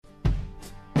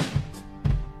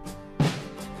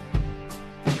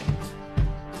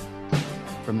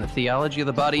From the Theology of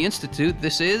the Body Institute,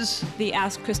 this is the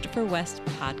Ask Christopher West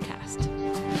podcast.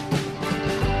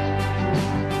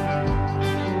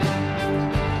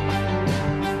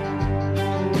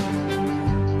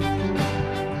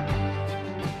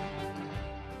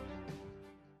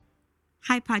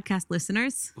 Hi, podcast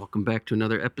listeners. Welcome back to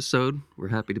another episode. We're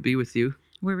happy to be with you.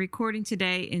 We're recording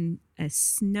today in a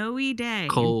snowy day.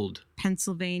 Cold. In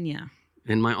Pennsylvania.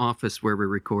 In my office where we're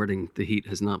recording, the heat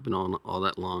has not been on all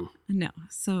that long. No.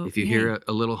 So if you hear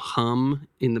a little hum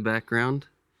in the background,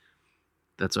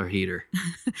 that's our heater.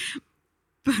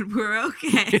 But we're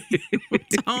okay.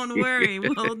 Don't worry.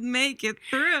 We'll make it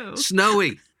through.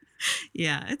 Snowy.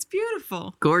 Yeah, it's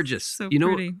beautiful. Gorgeous. So you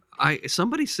know, pretty.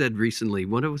 Somebody said recently,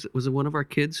 was it one of our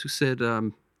kids who said,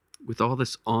 with all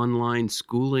this online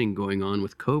schooling going on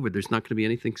with COVID, there's not going to be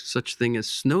anything such thing as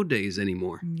snow days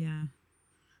anymore. Yeah.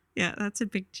 Yeah, that's a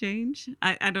big change.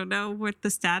 I don't know what the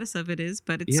status of it is,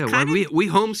 but it's we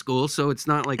homeschool, so it's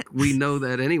not like we know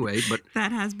that anyway. But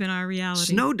that has been our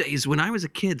reality. Snow days, when I was a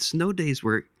kid, snow days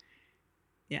were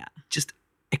just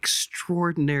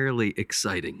extraordinarily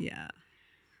exciting. Yeah.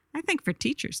 I think for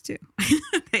teachers, too.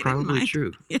 Probably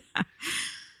true. Yeah.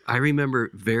 I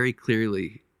remember very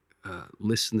clearly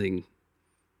listening.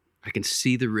 I can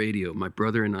see the radio. My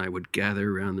brother and I would gather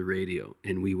around the radio,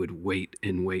 and we would wait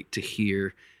and wait to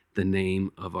hear the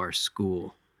name of our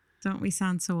school. Don't we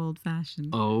sound so old-fashioned?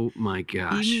 Oh, my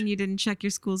gosh. You mean you didn't check your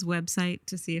school's website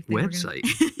to see if they website?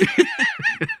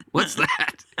 What's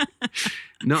that?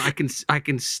 No, I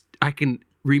can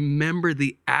remember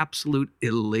the absolute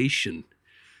elation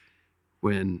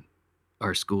when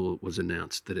our school was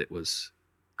announced that it was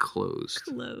closed.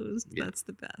 Yeah. That's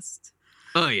the best.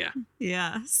 Oh, yeah.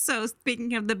 Yeah. So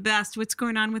speaking of the best, what's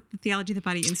going on with the Theology of the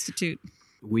Body Institute?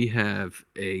 We have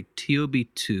a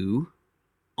TOB2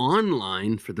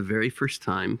 online for the very first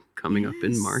time coming up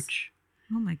in March.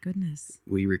 Oh, my goodness.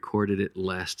 We recorded it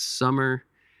last summer,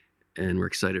 and we're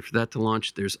excited for that to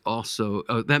launch. There's also,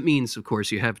 that means, of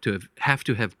course, you have to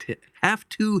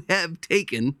have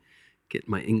taken, get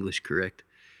my English correct,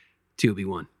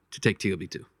 TOB1 to take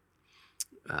TOB2.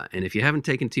 And if you haven't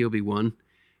taken TOB1,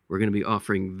 we're going to be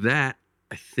offering that,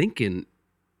 I think, in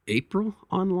April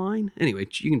online. Anyway,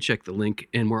 you can check the link.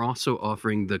 And we're also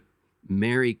offering the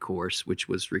Mary course, which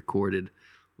was recorded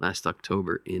last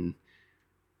October in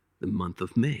the month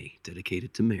of May,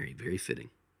 dedicated to Mary. Very fitting.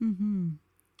 Mm-hmm.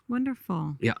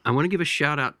 Wonderful. Yeah, I want to give a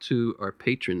shout out to our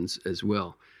patrons as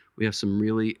well. We have some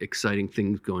really exciting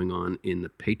things going on in the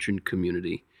patron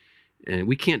community. And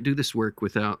we can't do this work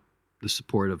without the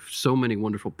support of so many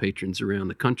wonderful patrons around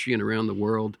the country and around the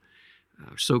world.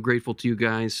 So grateful to you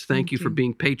guys. Thank you for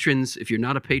being patrons. If you're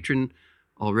not a patron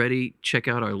already, check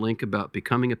out our link about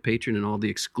becoming a patron and all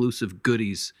the exclusive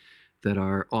goodies that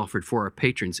are offered for our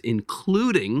patrons,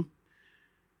 including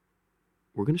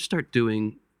we're going to start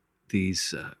doing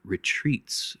these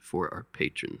retreats for our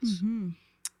patrons. Mm-hmm.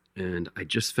 And I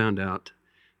just found out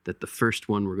that the first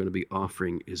one we're going to be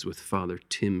offering is with Father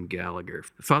Tim Gallagher.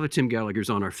 Father Tim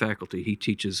Gallagher's on our faculty. He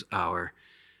teaches our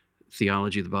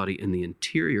Theology of the Body in the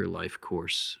Interior Life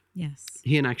course. Yes.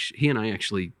 He and I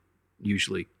actually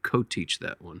usually co-teach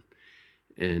that one.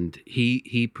 And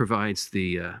he provides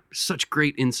the such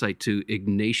great insight to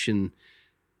Ignatian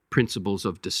principles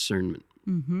of discernment.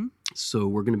 Mm-hmm. So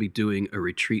we're going to be doing a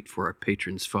retreat for our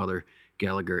patrons, Father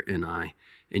Gallagher and I.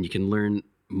 And you can learn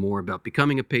more about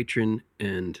becoming a patron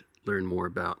and learn more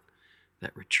about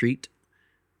that retreat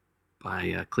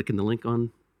by clicking the link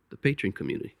on the patron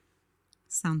community.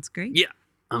 Sounds great. Yeah,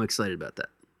 I'm excited about that.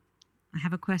 I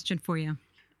have a question for you.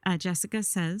 Jessica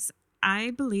says,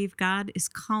 I believe God is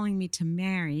calling me to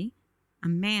marry a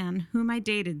man whom I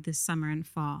dated this summer and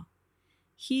fall.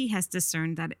 He has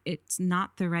discerned that it's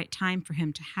not the right time for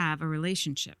him to have a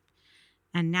relationship,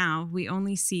 and now we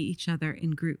only see each other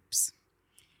in groups.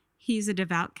 He's a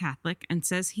devout Catholic and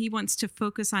says he wants to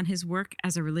focus on his work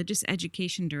as a religious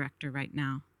education director right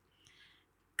now.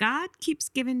 God keeps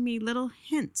giving me little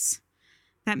hints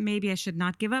that maybe I should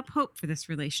not give up hope for this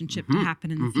relationship to happen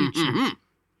in the future.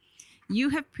 You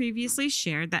have previously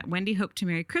shared that Wendy hoped to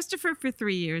marry Christopher for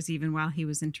 3 years, even while he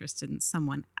was interested in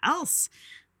someone else.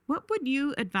 What would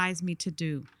you advise me to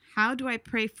do? How do I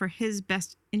pray for his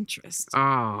best interest?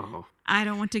 Oh. I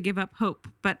don't want to give up hope,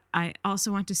 but I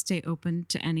also want to stay open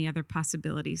to any other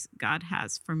possibilities God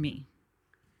has for me.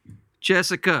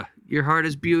 Jessica, your heart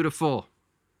is beautiful.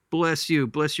 Bless you.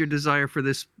 Bless your desire for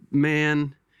this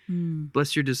man.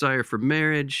 Bless your desire for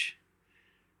marriage.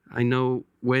 I know,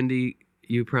 Wendy,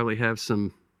 you probably have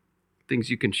some things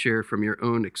you can share from your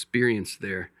own experience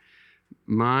there.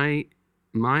 My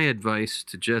advice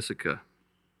to Jessica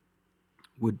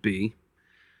would be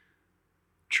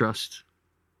trust,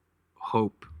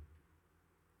 hope,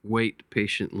 wait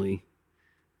patiently.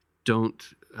 Don't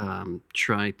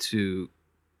try to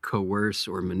coerce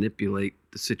or manipulate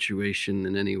the situation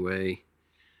in any way.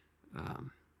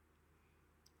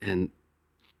 And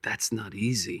that's not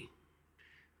easy.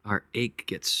 Our ache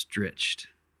gets stretched.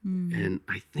 And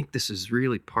I think this is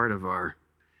really part of our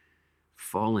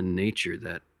fallen nature,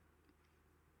 that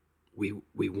we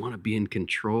want to be in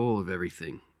control of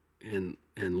everything. And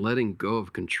letting go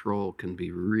of control can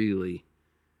be really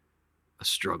a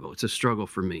struggle. It's a struggle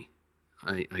for me.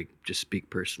 I just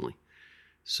speak personally.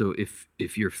 So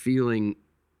if you're feeling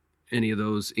any of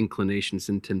those inclinations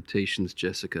and temptations,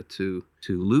 Jessica, to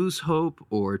lose hope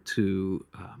or to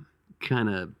kind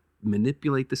of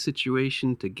manipulate the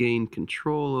situation to gain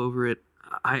control over it,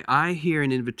 I hear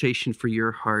an invitation for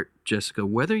your heart, Jessica,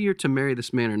 whether you're to marry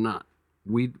this man or not.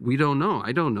 We don't know.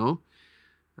 I don't know.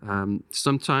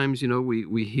 Sometimes,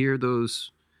 we hear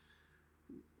those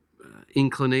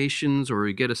inclinations, or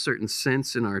we get a certain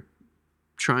sense in our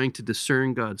trying to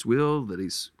discern God's will that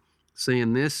he's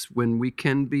saying this, when we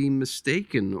can be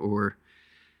mistaken, or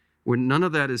when none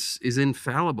of that is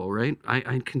infallible, right?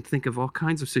 I can think of all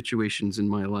kinds of situations in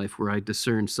my life where I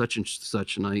discerned such and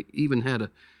such, and I even had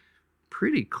a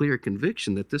pretty clear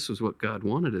conviction that this was what God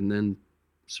wanted, and then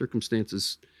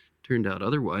circumstances turned out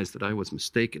otherwise, that I was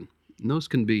mistaken. And those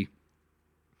can be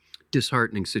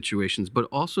disheartening situations, but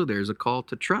also there's a call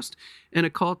to trust and a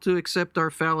call to accept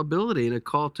our fallibility and a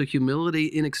call to humility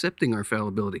in accepting our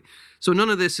fallibility. So none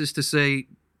of this is to say,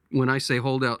 when I say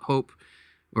hold out hope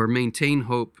or maintain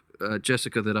hope,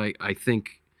 Jessica, that I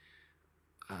think,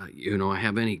 I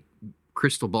have any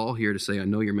crystal ball here to say, I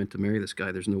know you're meant to marry this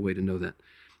guy. There's no way to know that.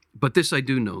 But this I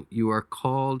do know. You are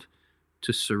called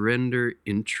to surrender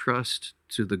in trust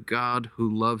to the God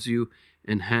who loves you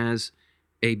and has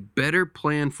a better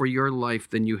plan for your life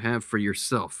than you have for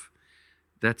yourself.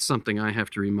 That's something I have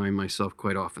to remind myself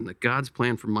quite often, that God's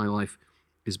plan for my life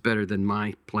is better than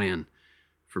my plan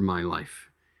for my life.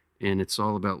 And it's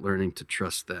all about learning to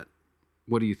trust that.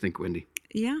 What do you think, Wendy?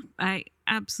 Yeah, I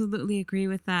absolutely agree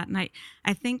with that. And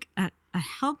I think a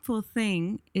helpful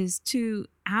thing is to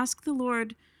ask the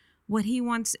Lord what he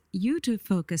wants you to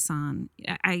focus on.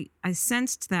 I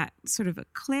sensed that sort of a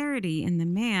clarity in the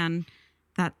man,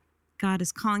 that God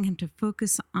is calling him to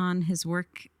focus on his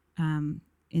work in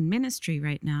ministry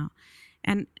right now,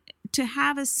 and to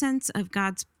have a sense of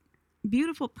God's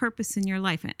beautiful purpose in your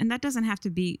life. And that doesn't have to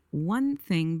be one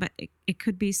thing, but it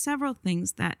could be several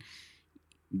things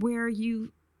where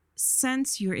you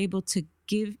sense you're able to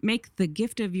make the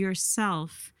gift of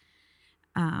yourself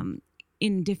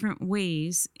in different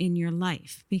ways in your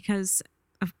life. Because,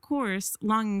 of course,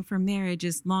 longing for marriage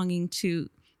is longing to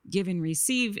give and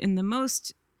receive in the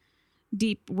most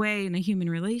deep way in a human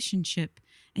relationship.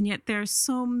 And yet there are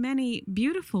so many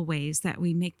beautiful ways that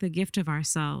we make the gift of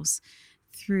ourselves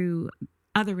through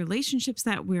other relationships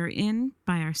that we're in,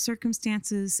 by our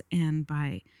circumstances, and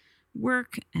by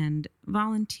work and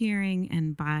volunteering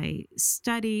and by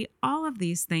study. All of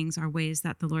these things are ways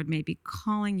that the Lord may be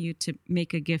calling you to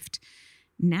make a gift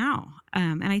now.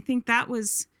 And I think that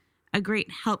was a great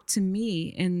help to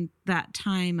me in that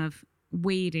time of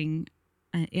waiting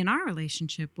in our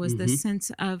relationship, was the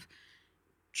sense of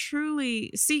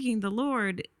truly seeking the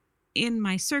Lord in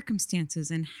my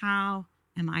circumstances, and how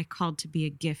am I called to be a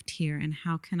gift here, and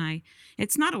how can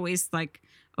it's not always like,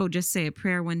 oh, just say a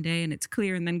prayer one day and it's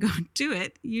clear and then go do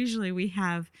it. Usually we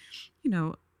have,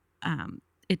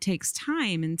 it takes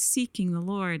time in seeking the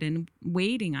Lord and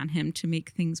waiting on him to make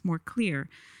things more clear.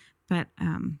 But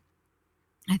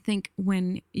I think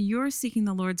when you're seeking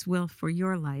the Lord's will for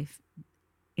your life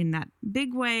in that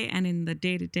big way and in the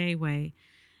day-to-day way,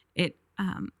 it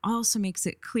also makes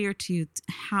it clear to you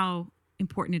how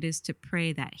important it is to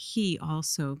pray that he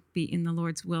also be in the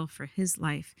Lord's will for his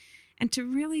life, and to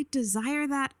really desire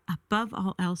that above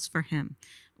all else for him.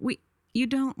 You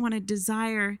don't want to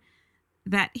desire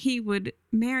that he would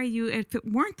marry you if it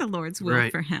weren't the Lord's will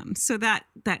for him. So that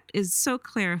is so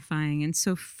clarifying and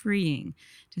so freeing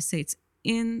to say it's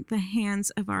in the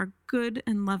hands of our good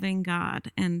and loving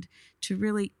God, and to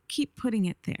really keep putting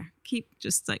it there. Keep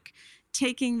just like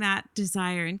taking that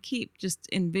desire and keep just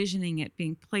envisioning it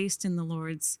being placed in the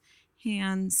Lord's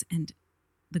hands, and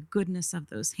the goodness of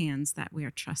those hands that we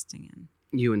are trusting in.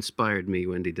 You inspired me,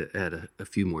 Wendy, to add a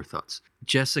few more thoughts.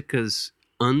 Jessica's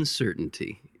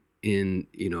uncertainty in,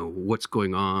 what's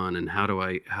going on and how do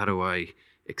I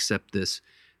accept this,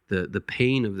 the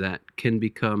pain of that can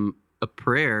become a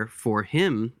prayer for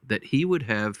him, that he would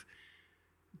have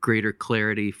greater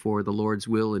clarity for the Lord's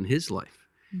will in his life.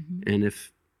 Mm-hmm. And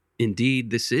if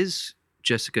indeed this is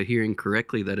Jessica hearing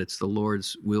correctly that it's the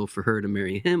Lord's will for her to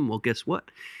marry him, well, guess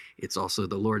what? It's also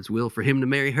the Lord's will for him to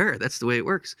marry her. That's the way it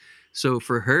works. So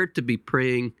for her to be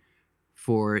praying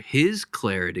for his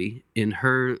clarity in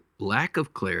her lack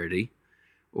of clarity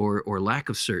or lack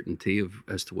of certainty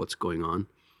as to what's going on,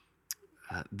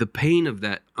 the pain of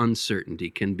that uncertainty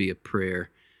can be a prayer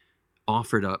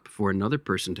offered up for another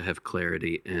person to have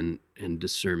clarity and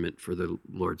discernment for the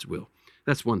Lord's will.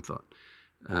 That's one thought.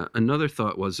 Another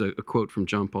thought was a quote from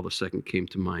John Paul II came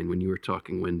to mind when you were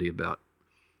talking, Wendy, about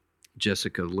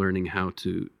Jessica learning how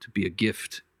to be a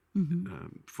gift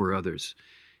for others.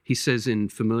 He says in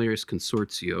Familiaris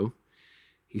Consortio,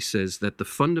 he says that the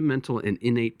fundamental and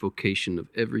innate vocation of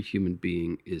every human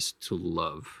being is to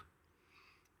love.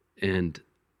 And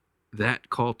that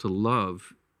call to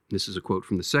love, this is a quote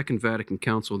from the Second Vatican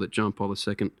Council that John Paul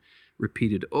II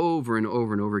repeated over and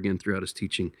over and over again throughout his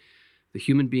teaching. The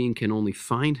human being can only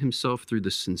find himself through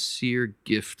the sincere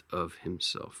gift of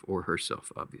himself or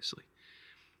herself, obviously.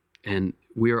 And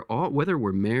we are all, whether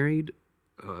we're married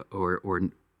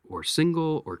or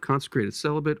single or consecrated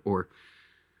celibate, or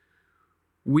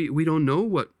we don't know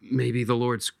what maybe the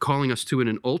Lord's calling us to in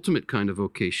an ultimate kind of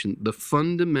vocation. The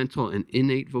fundamental and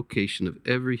innate vocation of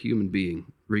every human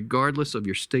being, regardless of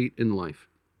your state in life,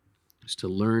 is to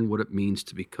learn what it means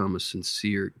to become a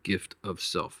sincere gift of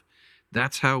self.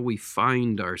 That's how we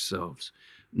find ourselves.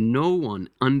 No one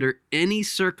under any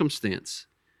circumstance,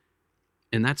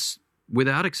 and that's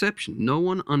without exception, no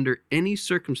one under any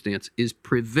circumstance is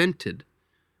prevented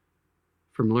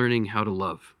from learning how to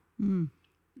love.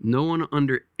 No one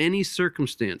under any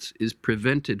circumstance is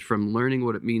prevented from learning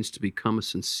what it means to become a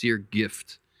sincere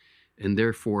gift and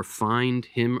therefore find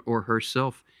him or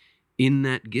herself in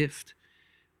that gift.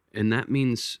 And that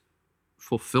means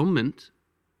fulfillment,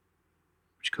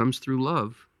 which comes through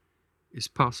love, is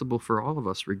possible for all of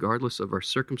us, regardless of our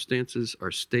circumstances,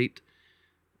 our state,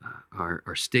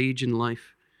 our stage in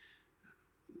life.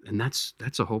 And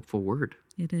that's a hopeful word.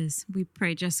 It is. We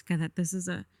pray, Jessica, that this is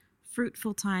a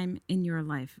fruitful time in your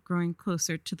life, growing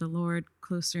closer to the Lord,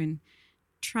 closer in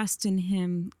trust in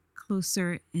him,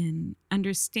 closer in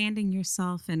understanding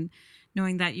yourself and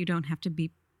knowing that you don't have to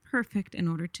be perfect in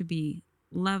order to be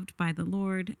loved by the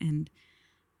Lord, and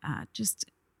just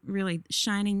really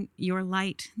shining your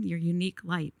light, your unique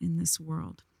light in this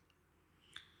world.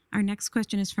 Our next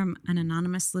question is from an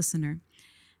anonymous listener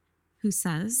who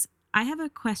says, I have a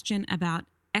question about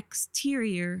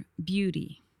exterior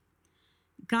beauty.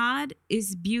 God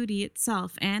is beauty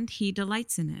itself, and he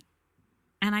delights in it.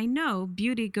 And I know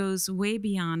beauty goes way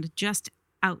beyond just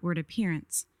outward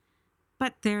appearance.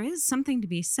 But there is something to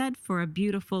be said for a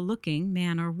beautiful-looking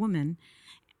man or woman,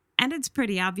 and it's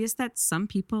pretty obvious that some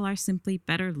people are simply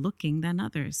better looking than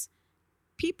others.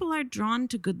 People are drawn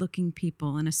to good-looking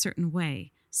people in a certain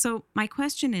way. So my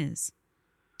question is,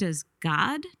 does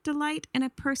God delight in a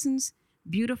person's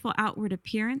beautiful outward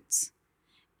appearance?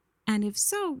 And if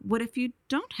so, what if you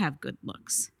don't have good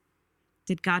looks?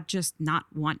 Did God just not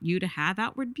want you to have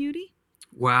outward beauty?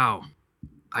 Wow.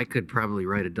 I could probably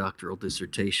write a doctoral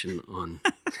dissertation on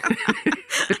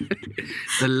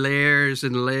the layers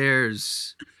and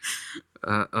layers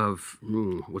of,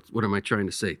 what am I trying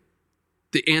to say?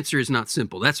 The answer is not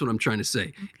simple. That's what I'm trying to say.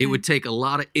 Okay. It would take a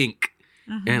lot of ink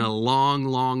and a long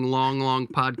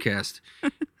podcast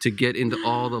to get into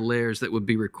all the layers that would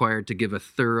be required to give a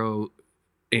thorough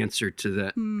answer to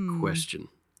that question.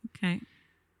 Okay.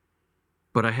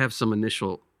 But I have some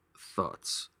initial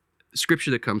thoughts.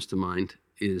 Scripture that comes to mind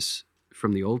is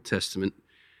from the Old Testament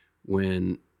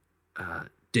when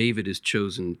David is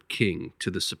chosen king to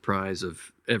the surprise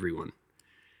of everyone.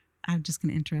 I'm just going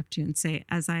to interrupt you and say,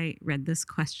 as I read this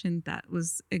question, that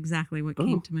was exactly what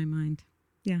came to my mind.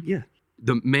 Yeah. Yeah.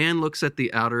 The man looks at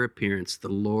the outer appearance, the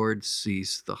Lord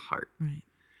sees the heart. Right.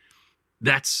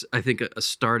 That's, I think, a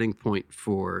starting point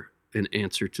for an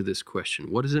answer to this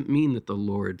question. What does it mean that the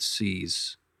Lord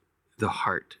sees the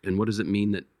heart? And what does it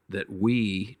mean that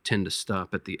we tend to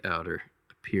stop at the outer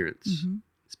appearance? Mm-hmm.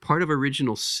 It's part of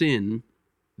original sin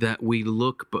that we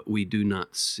look but we do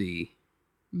not see.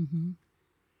 Mm-hmm.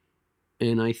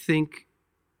 And I think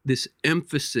this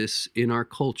emphasis in our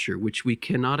culture, which we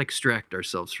cannot extract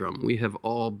ourselves from, we have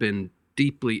all been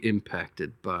deeply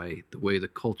impacted by the way the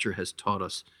culture has taught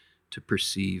us to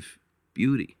perceive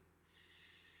beauty.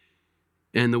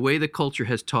 And the way the culture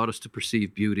has taught us to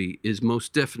perceive beauty is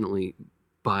most definitely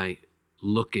by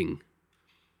looking,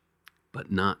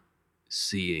 but not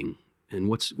seeing. And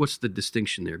what's the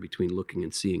distinction there between looking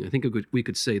and seeing? I think we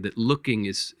could say that looking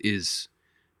is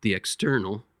the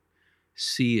external,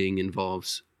 seeing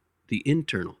involves the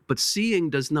internal. But seeing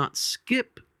does not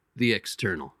skip the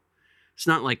external. It's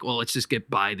not like, well, let's just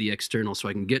get by the external so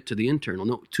I can get to the internal.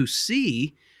 No, to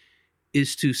see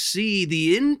is to see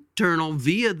the internal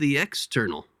via the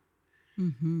external.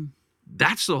 Mm-hmm.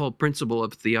 That's the whole principle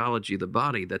of theology of the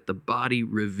body, that the body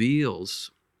reveals,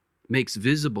 makes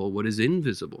visible what is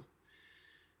invisible.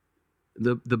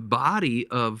 The body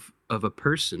of a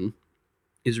person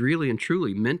is really and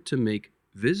truly meant to make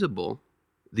visible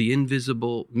the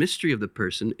invisible mystery of the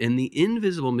person, and the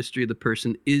invisible mystery of the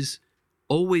person is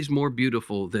always more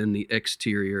beautiful than the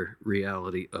exterior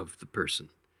reality of the person.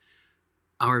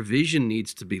 Our vision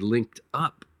needs to be linked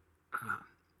up.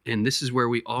 And this is where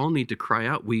we all need to cry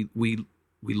out. We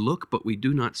look, but we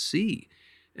do not see.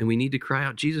 And we need to cry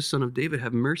out, Jesus, Son of David,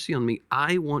 have mercy on me.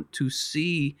 I want to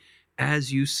see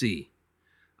as you see.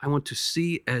 I want to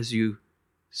see as you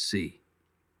see.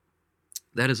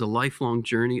 That is a lifelong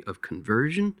journey of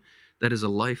conversion. That is a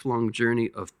lifelong journey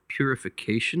of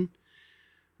purification.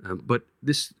 But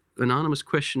this anonymous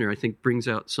questioner, I think, brings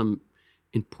out some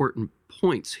important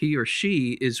points. He or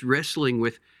she is wrestling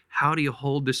with, how do you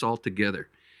hold this all together?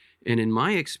 And in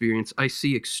my experience, I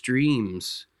see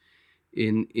extremes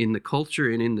in the culture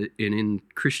and in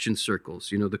Christian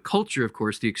circles. You know, the culture, of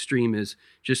course, the extreme is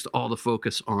just all the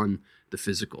focus on the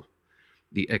physical,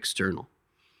 the external.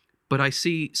 But I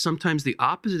see sometimes the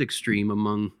opposite extreme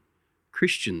among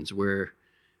Christians, where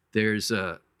there's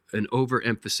an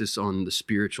overemphasis on the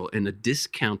spiritual and a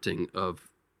discounting of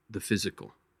the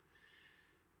physical.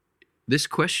 This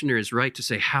questioner is right to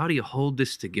say, how do you hold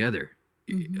this together?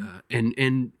 Mm-hmm.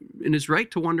 And is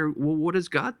right to wonder, well, what does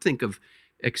God think of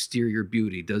exterior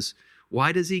beauty?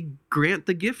 Why does he grant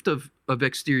the gift of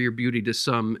exterior beauty to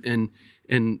some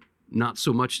and not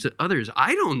so much to others?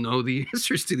 I don't know the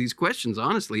answers to these questions,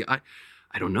 honestly. I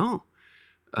don't know.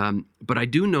 But I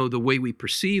do know the way we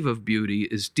perceive of beauty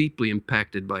is deeply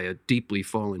impacted by a deeply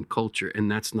fallen culture,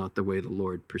 and that's not the way the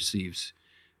Lord perceives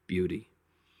beauty.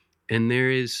 And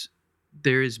there is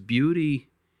beauty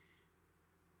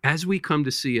as we come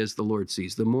to see as the Lord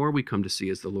sees. The more we come to see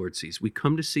as the Lord sees, we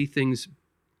come to see things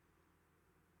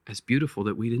as beautiful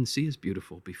that we didn't see as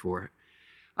beautiful before.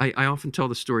 I often tell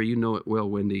the story, you know it well,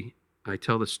 Wendy. I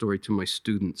tell the story to my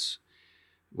students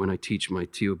when I teach my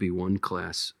TOB1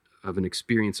 class of an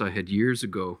experience I had years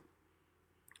ago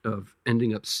of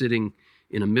ending up sitting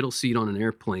in a middle seat on an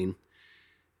airplane,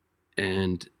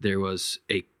 and there was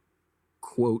a,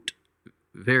 quote,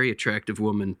 very attractive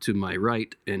woman to my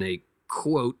right and a,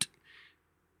 quote,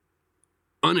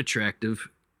 unattractive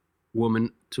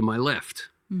woman to my left.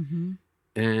 Mm-hmm.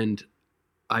 And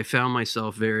I found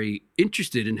myself very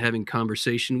interested in having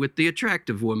conversation with the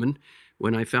attractive woman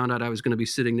when I found out I was going to be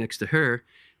sitting next to her.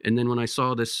 And then when I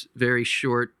saw this very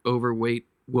short, overweight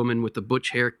woman with a butch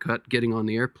haircut getting on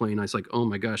the airplane, I was like, oh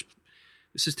my gosh,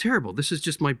 this is terrible. This is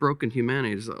just my broken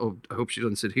humanity. Oh, I hope she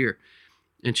doesn't sit here.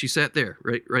 And she sat there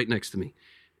right next to me.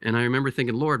 And I remember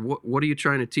thinking, Lord, what are you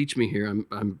trying to teach me here?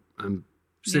 I'm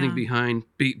sitting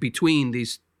between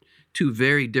these two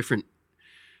very different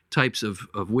types of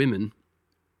women,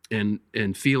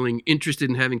 and feeling interested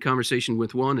in having conversation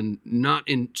with one and not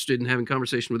interested in having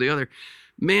conversation with the other.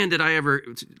 Man, did I ever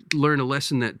learn a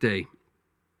lesson that day.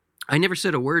 I never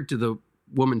said a word to the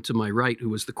woman to my right, who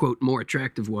was the, quote, more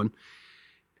attractive one.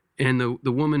 And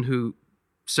the woman who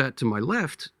sat to my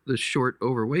left, the short,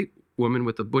 overweight woman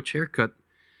with the butch haircut,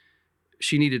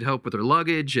 she needed help with her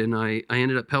luggage, and I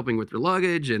ended up helping with her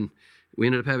luggage, and we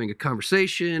ended up having a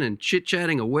conversation and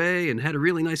chit-chatting away and had a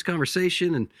really nice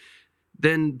conversation. And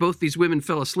then both these women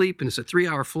fell asleep, and it's a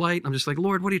 3-hour flight. I'm just like,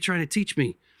 Lord, what are you trying to teach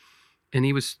me? And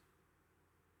he was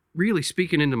really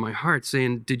speaking into my heart,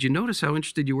 saying, did you notice how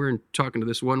interested you were in talking to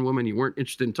this one woman? You weren't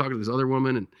interested in talking to this other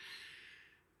woman. And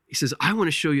he says, I want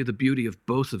to show you the beauty of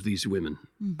both of these women.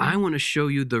 Mm-hmm. I want to show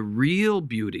you the real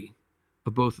beauty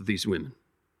of both of these women.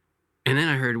 And then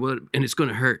I heard, well, and it's going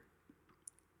to hurt.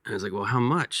 And I was like, well, how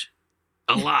much?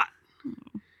 A lot.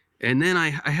 And then I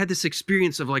had this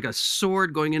experience of like a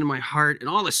sword going into my heart, and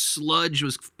all the sludge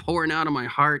was pouring out of my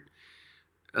heart.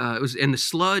 And the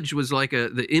sludge was like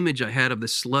the image I had of the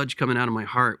sludge coming out of my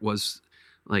heart was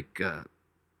like,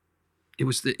 it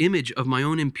was the image of my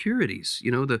own impurities,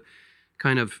 you know, the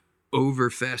kind of over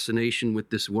fascination with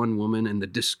this one woman and the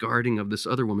discarding of this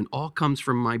other woman all comes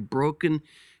from my broken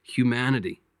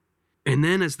humanity. And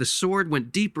then as the sword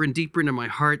went deeper and deeper into my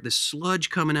heart, the sludge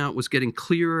coming out was getting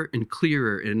clearer and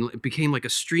clearer, and it became like a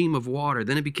stream of water.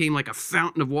 Then it became like a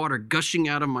fountain of water gushing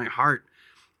out of my heart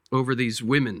over these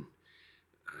women.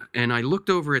 And I looked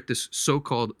over at this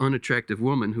so-called unattractive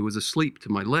woman who was asleep to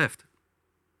my left.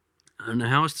 I don't know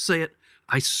how else to say it.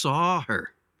 I saw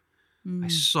her. I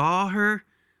saw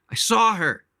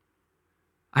her.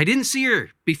 I didn't see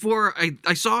her before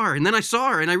I saw her, and then I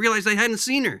saw her, and I realized I hadn't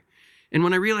seen her. And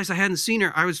when I realized I hadn't seen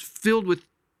her, I was filled with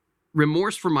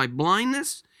remorse for my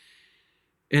blindness,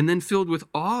 and then filled with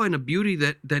awe and a beauty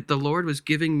that the Lord was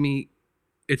giving me.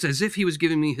 It's as if he was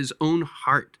giving me his own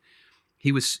heart.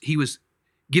 He was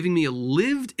giving me a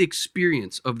lived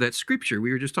experience of that scripture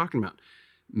we were just talking about.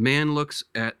 Man looks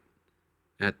at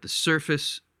the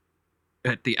surface,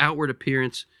 at the outward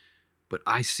appearance, but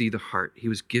I see the heart. He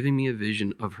was giving me a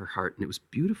vision of her heart, and it was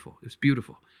beautiful. It was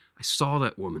beautiful. I saw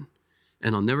that woman,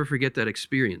 and I'll never forget that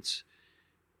experience.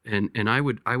 And I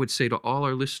would say to all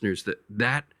our listeners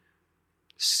that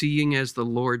seeing as the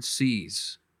Lord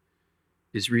sees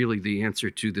is really the answer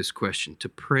to this question, to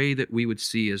pray that we would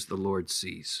see as the Lord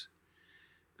sees.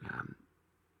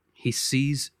 He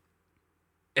sees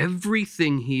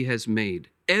everything he has made,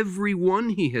 everyone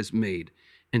he has made,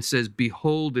 and says,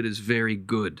 behold, it is very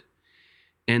good.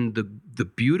 And the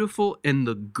beautiful and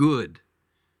the good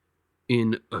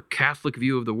in a Catholic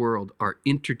view of the world are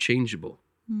interchangeable.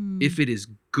 If it is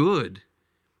good,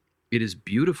 it is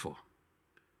beautiful.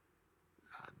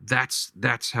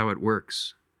 That's how it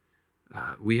works.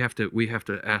 We have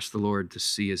to ask the Lord to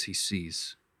see as he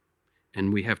sees,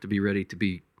 and we have to be ready to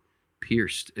be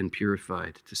pierced and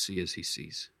purified to see as he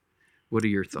sees. What are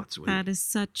your thoughts, Wendy? That is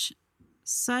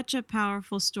such a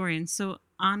powerful story, and so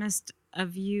honest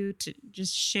of you to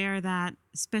just share that,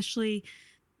 especially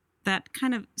that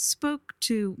kind of spoke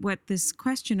to what this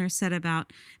questioner said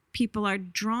about people are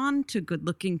drawn to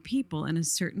good-looking people in a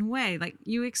certain way. Like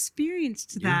you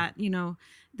experienced that,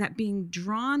 that being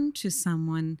drawn to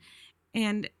someone,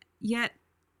 and yet,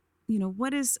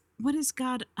 what is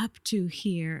God up to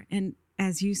here? And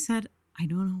as you said, I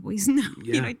don't always know.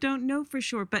 Yeah. I don't know for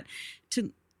sure, but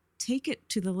to take it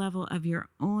to the level of your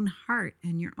own heart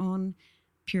and your own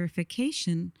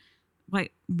purification,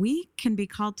 like we can be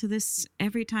called to this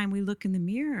every time we look in the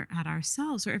mirror at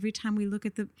ourselves, or every time we look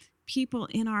at the people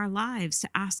in our lives, to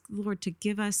ask the Lord to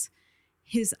give us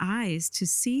his eyes to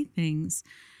see things.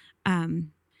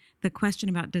 The question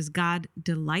about, does God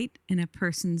delight in a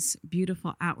person's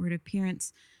beautiful outward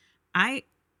appearance?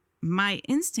 My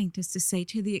instinct is to say,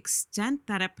 to the extent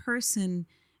that a person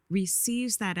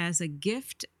receives that as a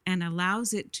gift and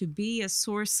allows it to be a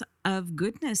source of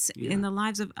goodness in the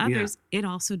lives of others, it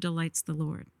also delights the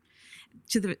Lord.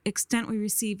 To the extent we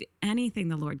receive anything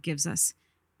the Lord gives us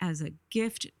as a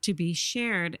gift to be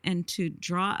shared and to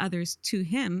draw others to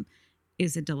him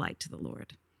is a delight to the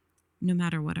Lord, no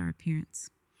matter what our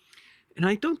appearance. And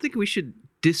I don't think we should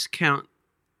discount,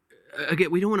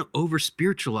 again, we don't want to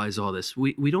over-spiritualize all this.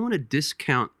 We don't want to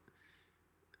discount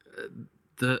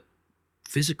the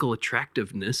physical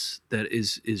attractiveness that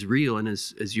is real. And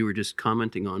as you were just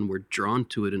commenting on, we're drawn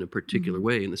to it in a particular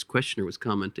way. And this questioner was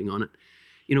commenting on it.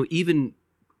 Even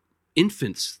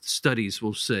infants, studies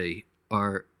will say,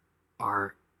 are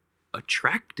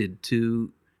attracted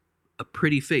to a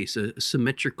pretty face, a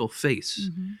symmetrical face.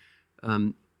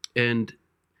 And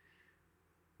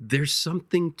there's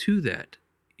something to that.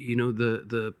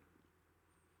 The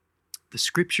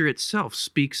scripture itself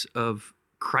speaks of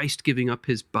Christ giving up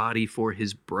his body for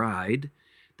his bride,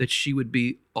 that she would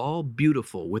be all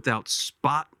beautiful, without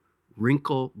spot,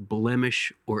 wrinkle,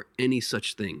 blemish, or any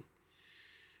such thing.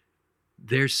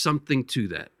 There's something to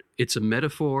that. It's a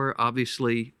metaphor,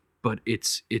 obviously, but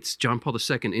it's John Paul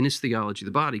II in his Theology of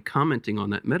the Body, commenting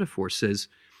on that metaphor, says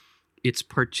it's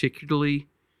particularly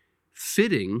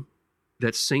fitting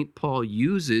that St. Paul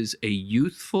uses a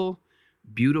youthful,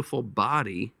 beautiful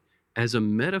body as a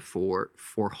metaphor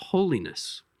for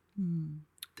holiness.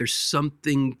 There's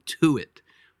something to it.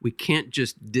 We can't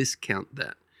just discount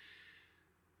that.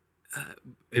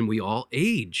 And we all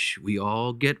age. We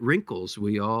all get wrinkles.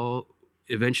 We all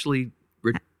eventually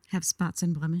have spots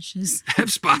and blemishes.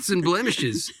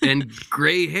 And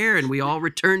gray hair, and we all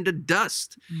return to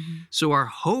dust. So our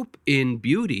hope in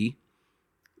beauty,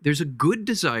 there's a good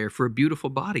desire for a beautiful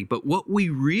body, but what we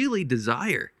really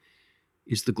desire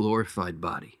is the glorified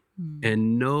body.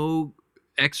 And no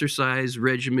exercise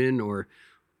regimen or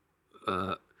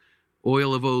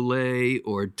oil of Olay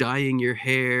or dyeing your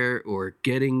hair or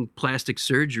getting plastic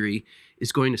surgery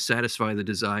is going to satisfy the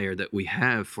desire that we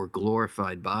have for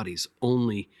glorified bodies.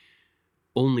 Only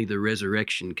the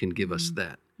resurrection can give us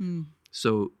that.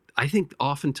 So I think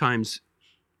oftentimes,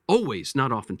 always,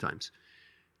 not oftentimes,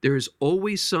 there is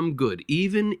always some good,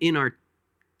 even in our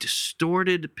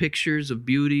distorted pictures of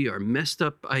beauty, our messed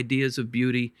up ideas of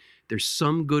beauty. There's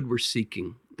some good we're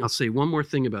seeking. I'll say one more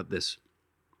thing about this.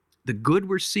 The good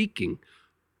we're seeking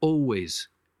always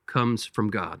comes from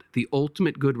God. The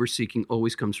ultimate good we're seeking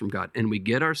always comes from God. And we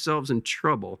get ourselves in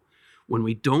trouble When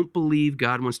we don't believe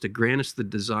God wants to grant us the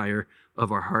desire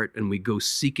of our heart and we go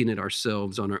seeking it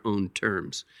ourselves on our own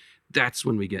terms, that's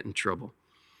when we get in trouble.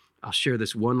 I'll share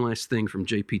this one last thing from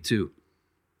JP2.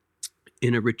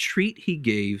 In a retreat he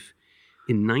gave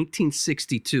in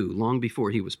 1962, long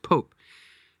before he was Pope,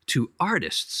 to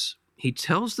artists, he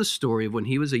tells the story of when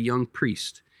he was a young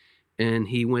priest and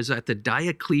he was at the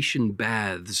Diocletian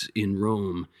Baths in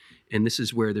Rome. And this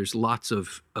is where there's lots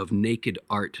of naked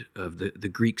art of the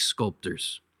Greek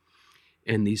sculptors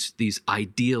and these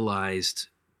idealized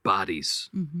bodies.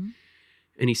 Mm-hmm.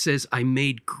 And he says, I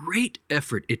made great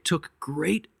effort. It took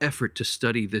great effort to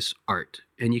study this art.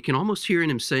 And you can almost hear in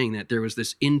him saying that there was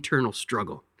this internal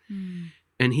struggle. Mm.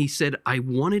 And he said, I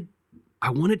wanted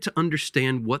to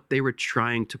understand what they were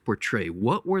trying to portray.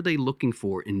 What were they looking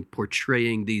for in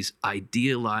portraying these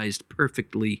idealized,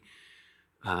 perfectly,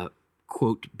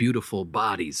 quote, beautiful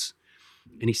bodies?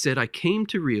 And he said, I came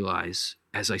to realize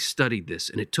as I studied this,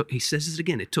 and he says this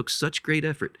again, it took such great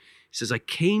effort. He says, I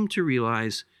came to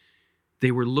realize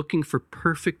they were looking for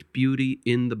perfect beauty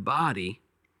in the body,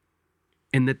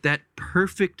 and that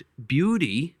perfect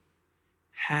beauty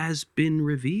has been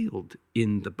revealed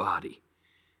in the body.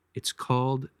 It's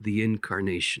called the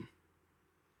incarnation.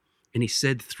 And he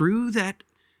said, through that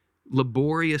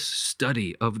laborious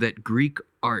study of that Greek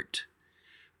art,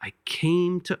 I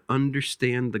came to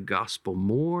understand the gospel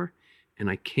more, and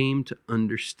I came to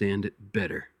understand it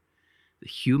better. The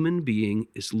human being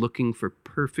is looking for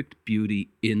perfect beauty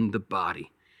in the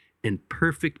body. And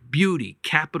perfect beauty,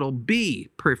 capital B,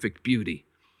 perfect beauty,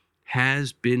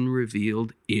 has been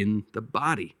revealed in the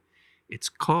body. It's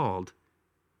called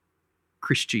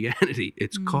Christianity.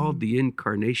 It's called the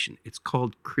incarnation. It's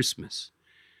called Christmas.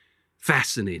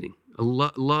 Fascinating. I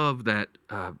love that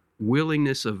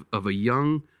willingness of a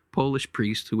young Polish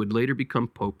priest who would later become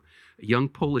Pope, a young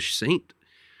Polish saint,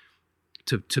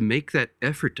 to make that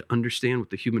effort to understand what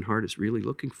the human heart is really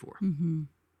looking for. Mm-hmm.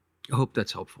 I hope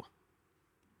that's helpful.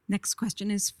 Next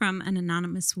question is from an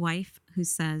anonymous wife who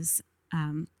says,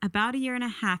 about 1.5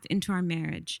 years into our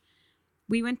marriage,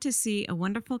 we went to see a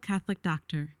wonderful Catholic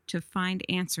doctor to find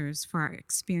answers for our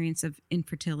experience of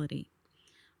infertility.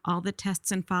 All the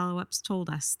tests and follow-ups told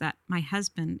us that my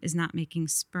husband is not making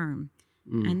sperm,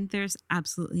 and there's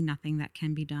absolutely nothing that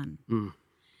can be done.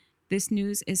 This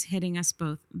news is hitting us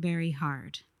both very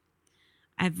hard.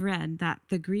 I've read that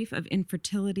the grief of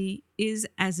infertility is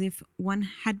as if one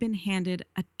had been handed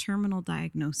a terminal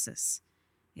diagnosis.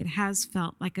 It has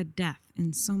felt like a death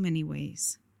in so many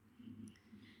ways.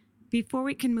 Before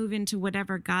we can move into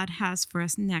whatever God has for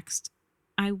us next,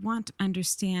 I want to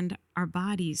understand our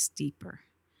bodies deeper.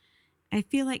 I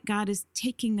feel like God is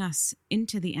taking us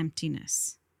into the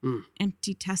emptiness,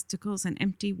 empty testicles and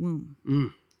empty womb.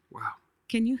 Wow.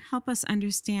 Can you help us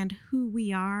understand who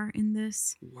we are in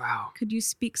this? Wow. Could you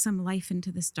speak some life into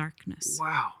this darkness?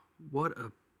 Wow. What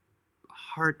a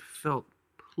heartfelt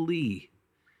plea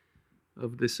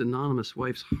of this anonymous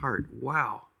wife's heart.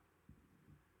 Wow.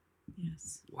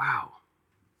 Yes. Wow.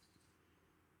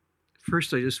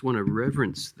 First, I just want to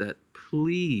reverence that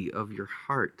plea of your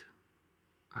heart.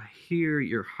 I hear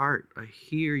your heart. I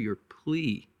hear your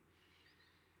plea.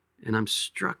 And I'm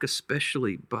struck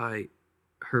especially by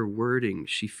her wording.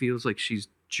 She feels like she's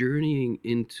journeying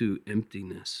into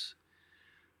emptiness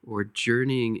or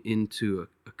journeying into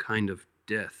a kind of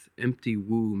death, empty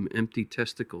womb, empty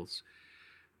testicles.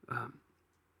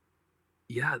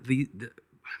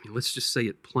 Let's just say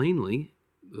it plainly.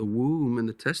 The womb and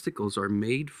the testicles are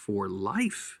made for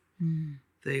life.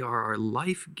 They are our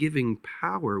life-giving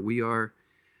power. We are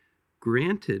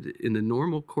granted, in the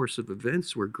normal course of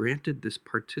events, we're granted this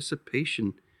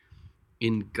participation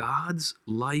in God's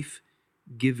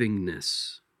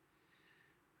life-givingness.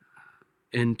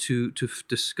 And to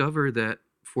discover that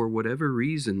for whatever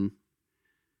reason,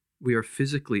 we are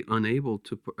physically unable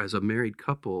to, as a married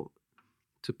couple,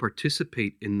 to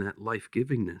participate in that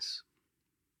life-givingness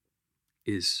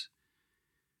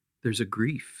there's a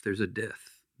grief, there's a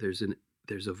death, there's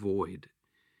a void,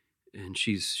 and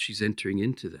she's entering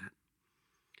into that.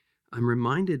 I'm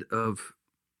reminded of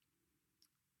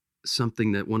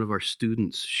something that one of our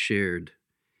students shared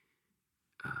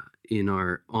in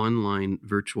our online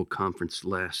virtual conference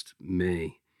last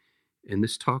May. And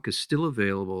this talk is still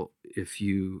available if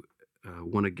you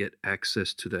want to get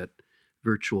access to that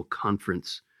virtual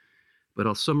conference. But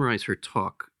I'll summarize her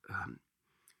talk.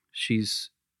 She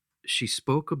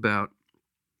spoke about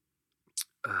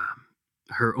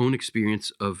her own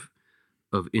experience of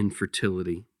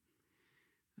infertility.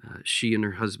 She and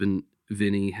her husband,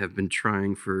 Vinny, have been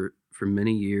trying for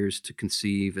many years to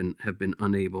conceive and have been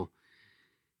unable.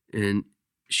 And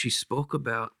she spoke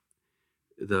about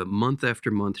The month after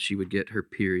month, she would get her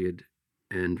period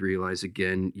and realize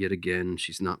again, yet again,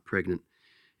 she's not pregnant.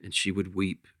 And she would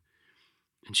weep.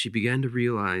 And she began to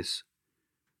realize,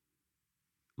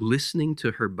 listening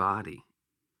to her body,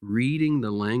 reading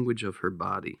the language of her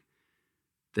body,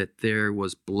 that there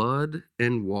was blood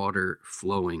and water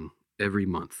flowing every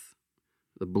month.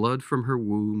 The blood from her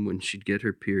womb when she'd get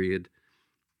her period,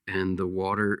 and the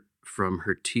water from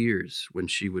her tears when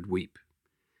she would weep.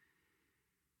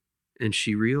 And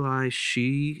she realized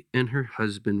she and her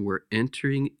husband were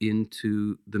entering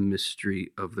into the mystery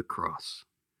of the cross.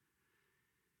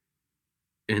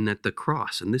 And that the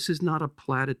cross, and this is not a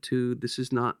platitude, this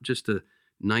is not just a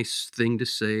nice thing to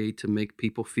say to make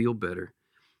people feel better.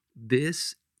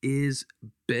 This is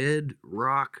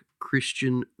bedrock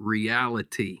Christian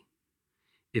reality.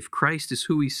 If Christ is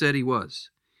who he said he was,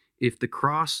 if the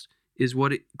cross is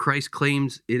what Christ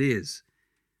claims it is,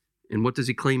 and what does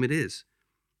he claim it is?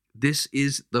 This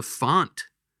is the font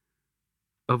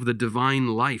of the divine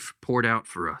life poured out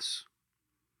for us.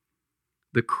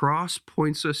 The cross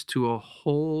points us to a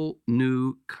whole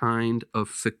new kind of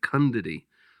fecundity,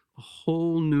 a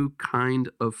whole new kind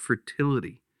of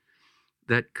fertility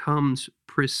that comes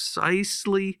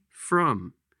precisely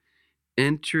from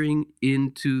entering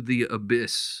into the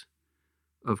abyss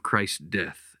of Christ's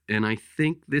death. And I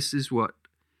think this is what,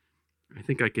 I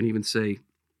think I can even say,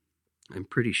 I'm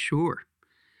pretty sure,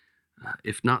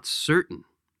 if not certain,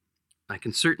 I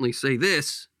can certainly say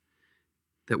this,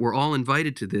 that we're all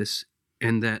invited to this,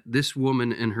 and that this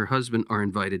woman and her husband are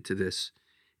invited to this.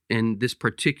 And this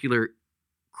particular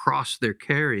cross they're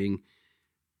carrying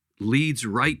leads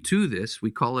right to this.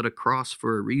 We call it a cross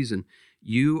for a reason.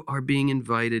 You are being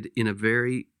invited in a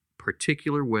very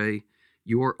particular way,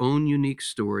 your own unique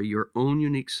story, your own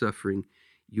unique suffering.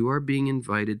 You are being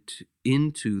invited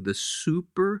into the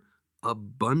super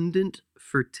abundant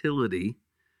fertility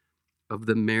of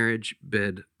the marriage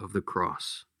bed of the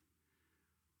cross.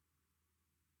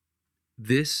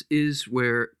 This is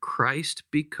where Christ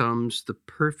becomes the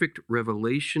perfect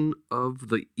revelation of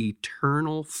the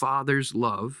eternal Father's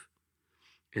love.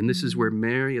 And this is where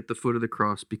Mary at the foot of the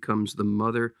cross becomes the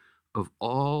mother of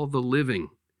all the living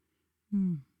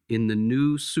in the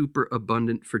new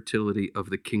superabundant fertility of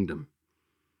the kingdom.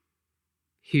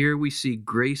 Here we see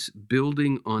grace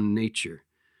building on nature,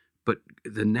 but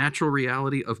the natural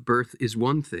reality of birth is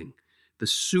one thing. The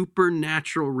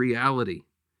supernatural reality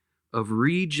of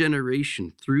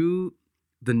regeneration through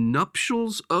the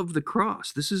nuptials of the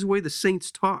cross. This is the way the saints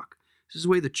talk. This is the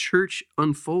way the church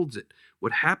unfolds it.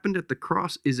 What happened at the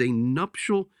cross is a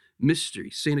nuptial mystery.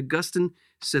 St. Augustine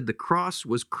said the cross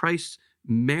was Christ's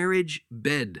marriage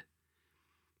bed.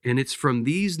 And it's from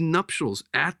these nuptials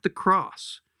at the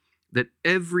cross that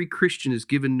every Christian is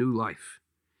given new life.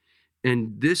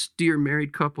 And this dear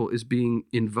married couple is being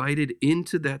invited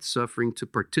into that suffering to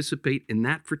participate in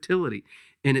that fertility.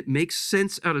 And it makes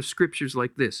sense out of scriptures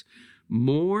like this.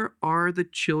 More are the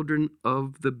children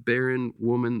of the barren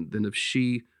woman than of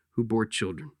she who bore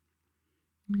children.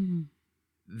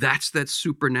 That's that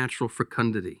supernatural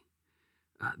fecundity.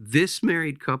 This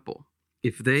married couple,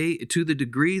 if they, to the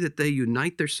degree that they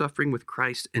unite their suffering with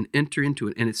Christ and enter into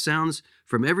it, and it sounds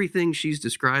from everything she's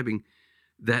describing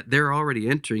that they're already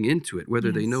entering into it,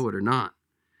 whether they know it or not,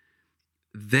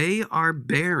 they are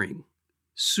bearing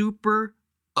super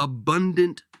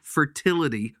abundant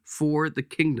fertility for the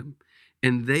kingdom.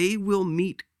 And they will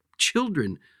meet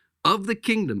children of the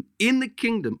kingdom, in the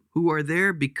kingdom, who are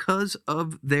there because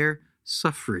of their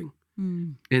suffering.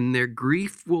 And their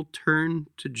grief will turn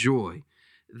to joy.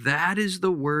 That is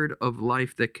the word of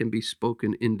life that can be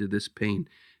spoken into this pain.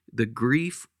 The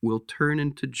grief will turn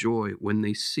into joy when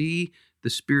they see the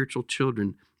spiritual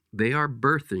children they are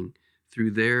birthing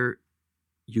through their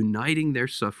uniting their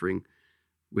suffering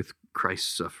with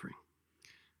Christ's suffering.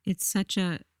 It's such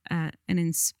an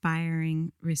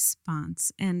inspiring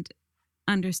response, and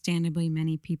understandably,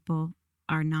 many people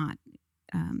are not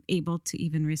able to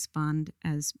even respond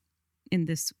as in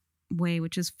this way,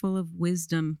 which is full of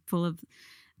wisdom, full of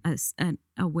an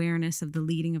awareness of the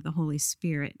leading of the Holy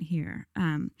Spirit here.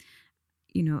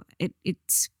 It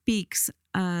speaks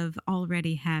of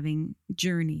already having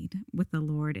journeyed with the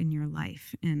Lord in your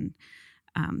life, and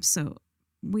so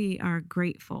we are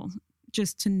grateful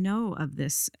just to know of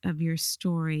this, of your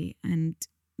story, and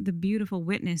the beautiful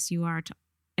witness you are to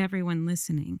everyone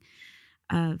listening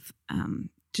of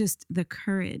just the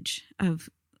courage of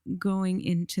going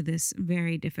into this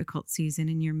very difficult season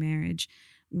in your marriage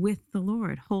with the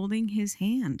Lord, holding his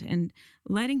hand and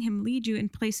letting him lead you in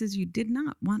places you did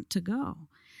not want to go.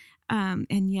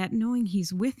 And yet knowing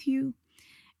he's with you,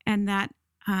 and that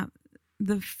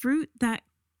the fruit that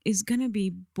is going to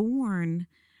be born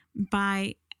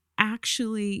by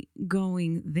actually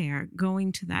going there,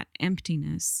 going to that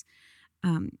emptiness,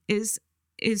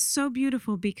 is so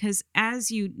beautiful, because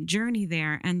as you journey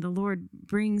there and the Lord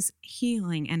brings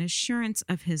healing and assurance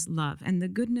of his love and the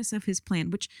goodness of his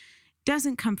plan, which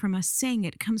doesn't come from us saying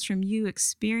it, comes from you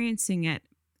experiencing it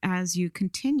as you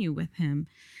continue with him,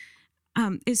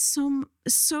 is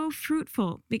so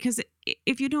fruitful. Because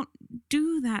if you don't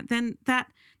do that, then that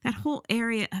whole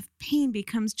area of pain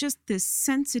becomes just this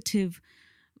sensitive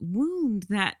wound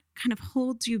that kind of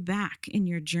holds you back in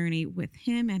your journey with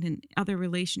him and in other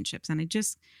relationships. And I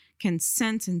just can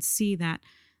sense and see that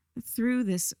through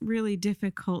this really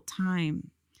difficult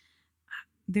time,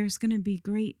 there's going to be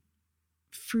great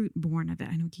fruit born of it.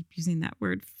 I know I keep using that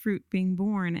word, fruit being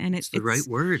born, and it's the right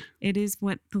word. It is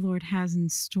what the Lord has in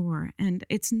store, and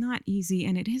it's not easy,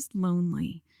 and it is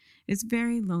lonely. It's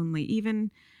very lonely.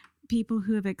 Even people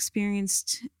who have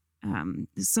experienced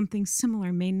something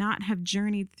similar may not have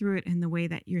journeyed through it in the way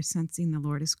that you're sensing the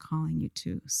Lord is calling you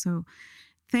to. So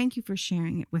thank you for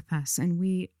sharing it with us. And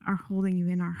we are holding you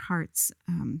in our hearts,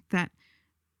 that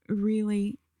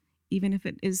really, even if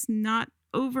it is not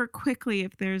over quickly,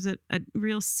 if there's a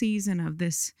real season of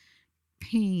this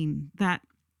pain, that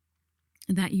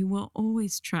you will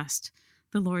always trust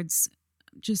the Lord's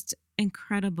just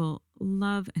incredible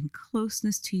love and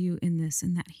closeness to you in this,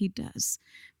 and that he does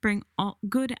bring all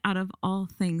good out of all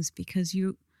things, because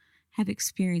you have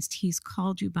experienced he's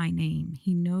called you by name.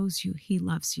 He knows you. He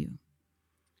loves you.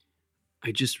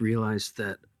 I just realized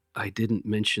that I didn't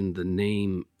mention the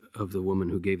name of the woman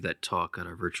who gave that talk at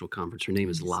our virtual conference. Her name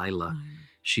is Lila.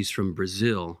 She's from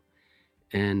Brazil.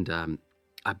 And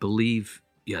I believe,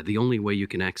 the only way you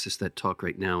can access that talk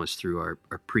right now is through our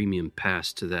premium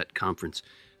pass to that conference.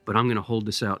 But I'm going to hold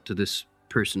this out to this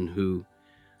person who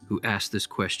asked this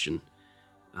question.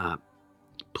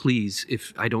 Please,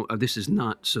 if I don't, this is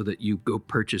not so that you go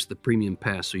purchase the premium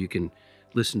pass so you can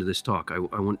listen to this talk. I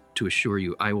want to assure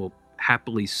you, I will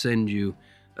happily send you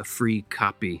a free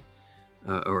copy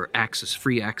or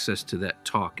free access to that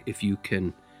talk if you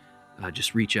can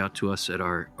just reach out to us at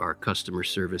our customer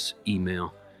service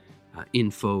email,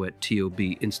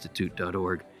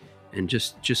 info@tobinstitute.org, and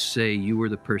just say you were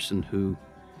the person who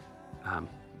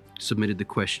submitted the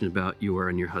question about your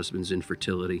and your husband's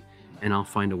infertility, and I'll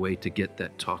find a way to get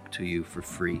that talk to you for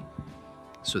free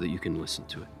so that you can listen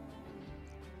to it.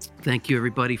 Thank you,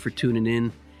 everybody, for tuning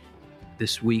in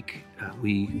this week.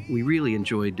 We really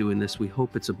enjoyed doing this. We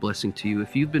hope it's a blessing to you.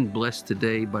 If you've been blessed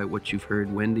today by what you've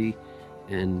heard Wendy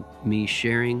and me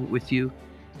sharing with you,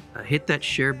 hit that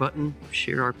share button.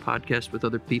 Share our podcast with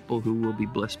other people who will be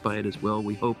blessed by it as well.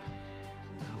 We hope.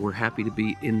 We're happy to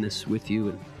be in this with you.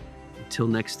 And until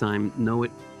next time, know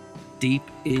it deep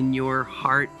in your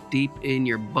heart, deep in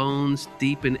your bones,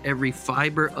 deep in every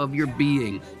fiber of your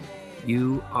being.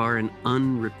 You are an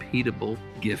unrepeatable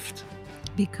gift.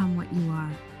 Become what you are.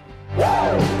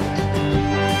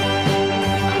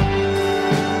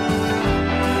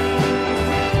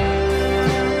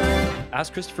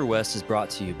 Ask Christopher West is brought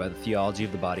to you by the Theology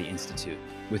of the Body Institute,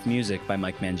 with music by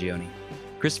Mike Mangione.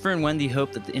 Christopher and Wendy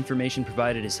hope that the information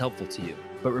provided is helpful to you,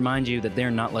 but remind you that they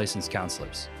are not licensed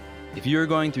counselors. If you are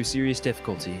going through serious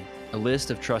difficulty, a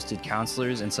list of trusted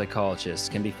counselors and psychologists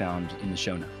can be found in the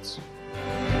show notes.